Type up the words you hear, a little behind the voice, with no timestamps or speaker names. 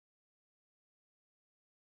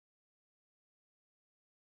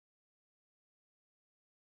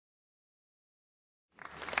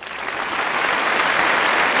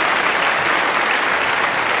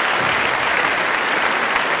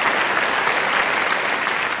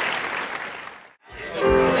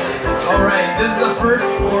This is a first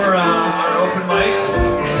for our open mic.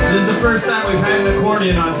 This is the first time we've had an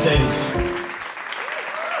accordion on stage.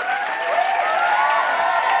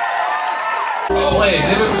 Play,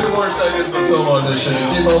 give him 2 more seconds of solo audition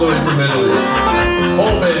and keep all the way from Italy.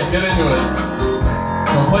 Whole band, get into it.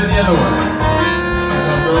 Go play the other one.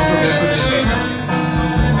 Girls from Indonesia.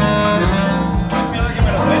 I feel like I'm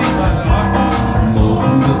at a wedding class. Awesome.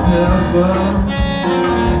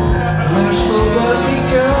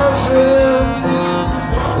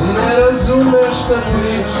 Nie rozumiesz tę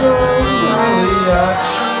piękną, ale jak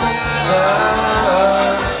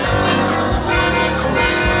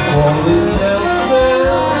woli mnie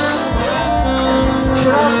sen,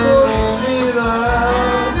 kako svira,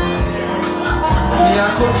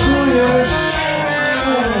 jako czujesz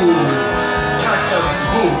Jak tam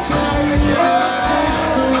zwuk?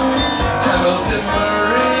 Hamilton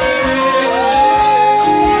Murray.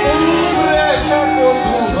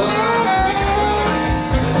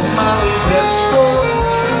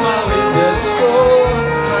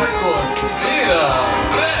 Branko svira,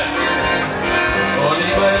 rap. On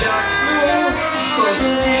ima jaknu što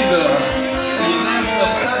skida I ne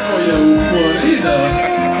znam kako je u Florida.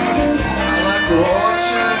 Ali ako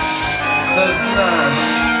hoćeš da znaš,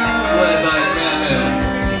 gledaj mene.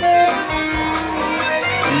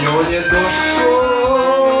 I on je došao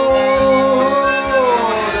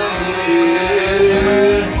da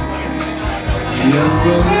mir. I ja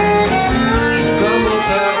sam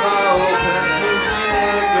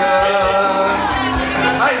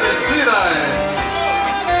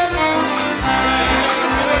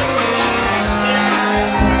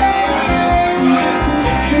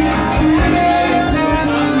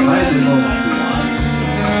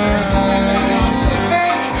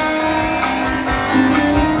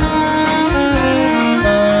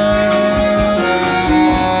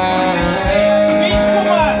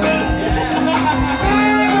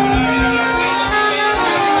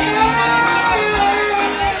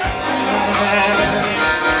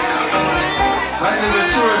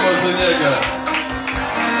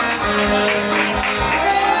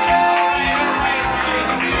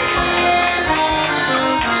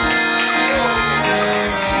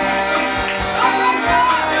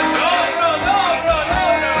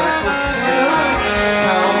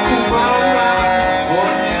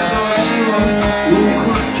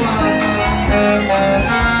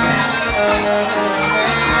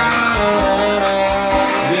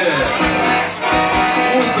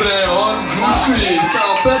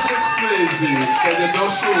kad je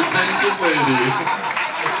došao u Painted Lady.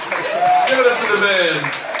 Give it up for the band.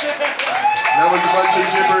 That was a bunch of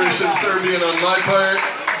gibberish in Serbian on my part.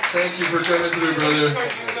 Thank you for coming through, brother.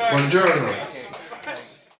 Buongiorno.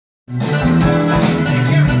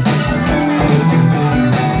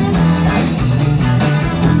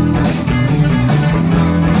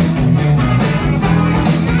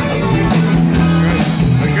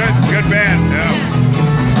 Good band, yeah.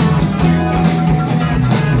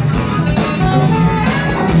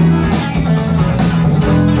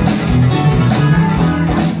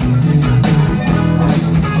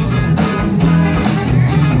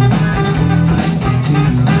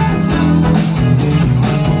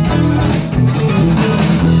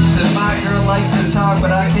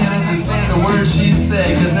 But I can't understand the words she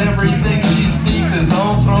said, cause everything she speaks is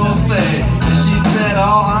en français. And she said,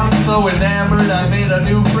 oh, I'm so enamored, I made a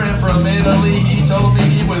new friend from Italy. He told me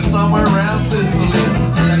he was somewhere around Sicily.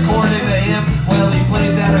 And according to him, well, he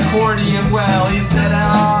played that accordion well. He said,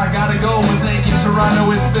 oh, I gotta go, but thank you,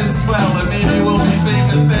 Toronto, it's been swell. And maybe we'll be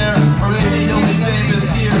famous there, or maybe he'll be famous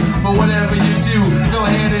here. But whatever you do, go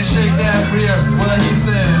ahead and shake that rear. Well, he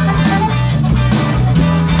said,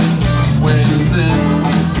 where you sit,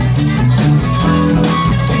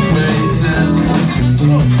 where you sit.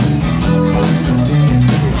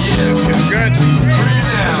 Yeah, good. Bring it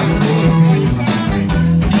down.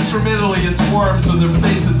 He's from Italy, it's warm, so their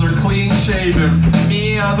faces are clean shaven.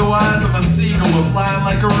 Me, otherwise, I'm a seagull, but flying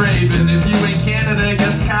like a raven. If you in Canada, it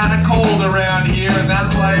gets kinda cold around here, and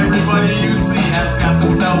that's why everybody you see has got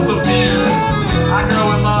themselves a beard. I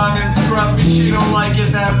grow it long and scruffy, she don't like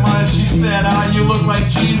it that much. She said, ah, you look like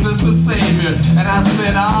Jesus the Savior. And I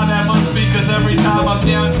said, ah, that must be because every time I'm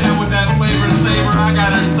downtown with that flavor saver, I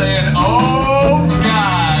got her saying, oh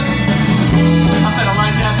God. I said, I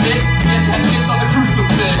like that mix, get that mix on the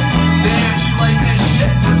crucifix. Damn, she like that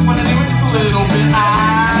shit, just wanna do it just a little bit.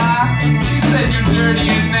 Ah, she said, you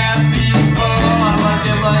dirty and nasty, you bum. I like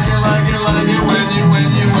it, like it, like it, like it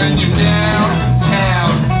when you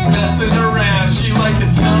downtown, messing around. She like the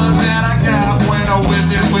tongue that I got when I whip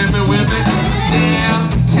it,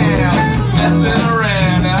 downtown, messing around.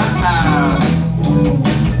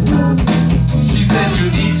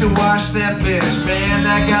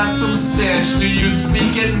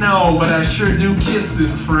 Oh, but I sure do kiss in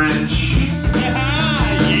French.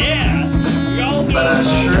 Yeah, we all know. But I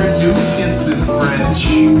sure do kiss in French.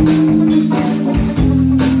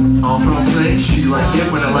 En français, she like it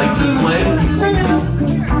when I like to play.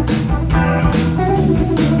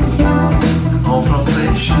 En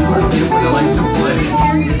français, she like it when I like to play.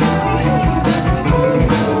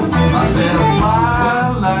 I said I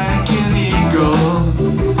fly like an eagle,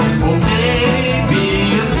 or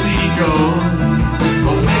maybe a seagull,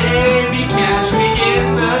 or maybe catch me in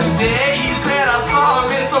the day. He said I saw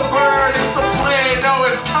him, it's a bird, it's a plane, no,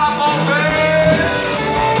 it's come on man,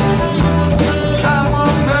 come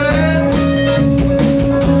on man,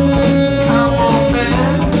 come on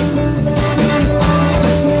man,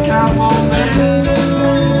 come on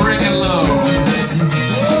man, bring it low.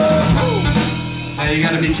 Now you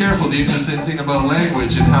gotta be careful. The interesting thing about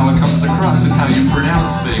language and how it comes across and how you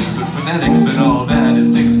pronounce things and phonetics and all that is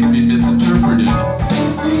things can be misinterpreted.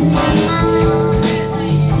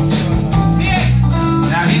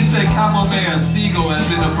 Now he said camomé, a seagull, as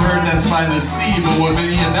in a bird that's by the sea, but what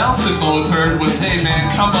me and Nelson both heard was, hey man,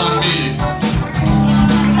 come on me.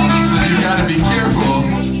 So you gotta be careful.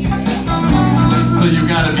 So you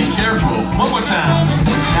gotta be careful. One more time.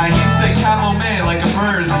 Now he said camomé, like a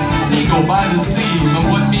bird, seagull by the sea, but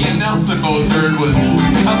what me and Nelson both heard was,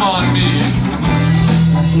 come on me.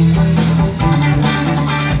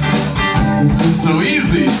 So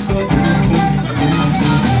easy.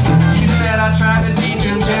 He said I tried to teach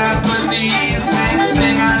him Japanese. Next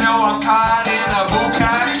thing I know I'm caught in a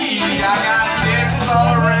bukkake. I got dicks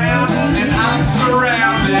all around and I'm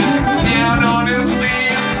surrounded. Down on his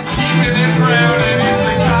knees, keeping it grounded. He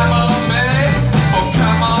said come on man, or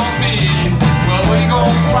come on me. Well we gon'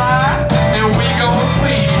 fly and we gon'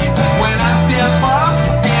 see. When I step up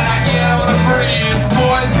and I get on a breeze,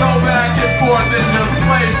 boys go back and forth and just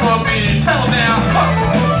play for me. Tell now.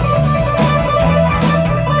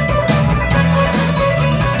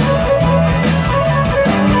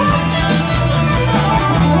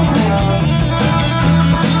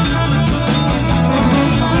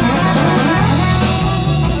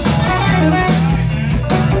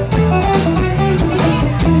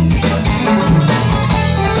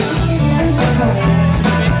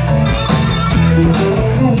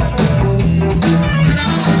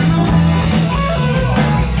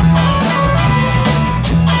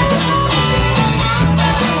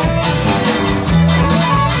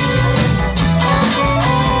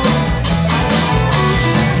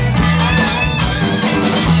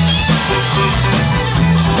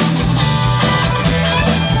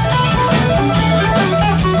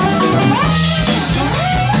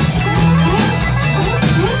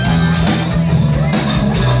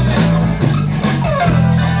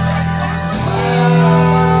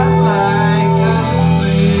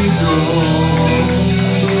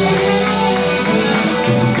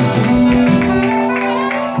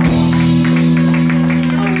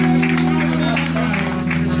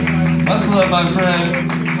 Much love, my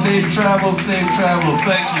friend. Safe travels, safe travels.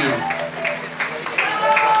 Thank you.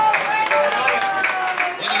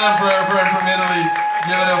 Give it up for our friend from Italy.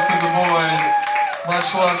 Give it up for the boys.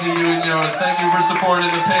 Much love to you and yours. Thank you for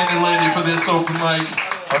supporting the Painted Lady for this open mic.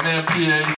 Our man PA.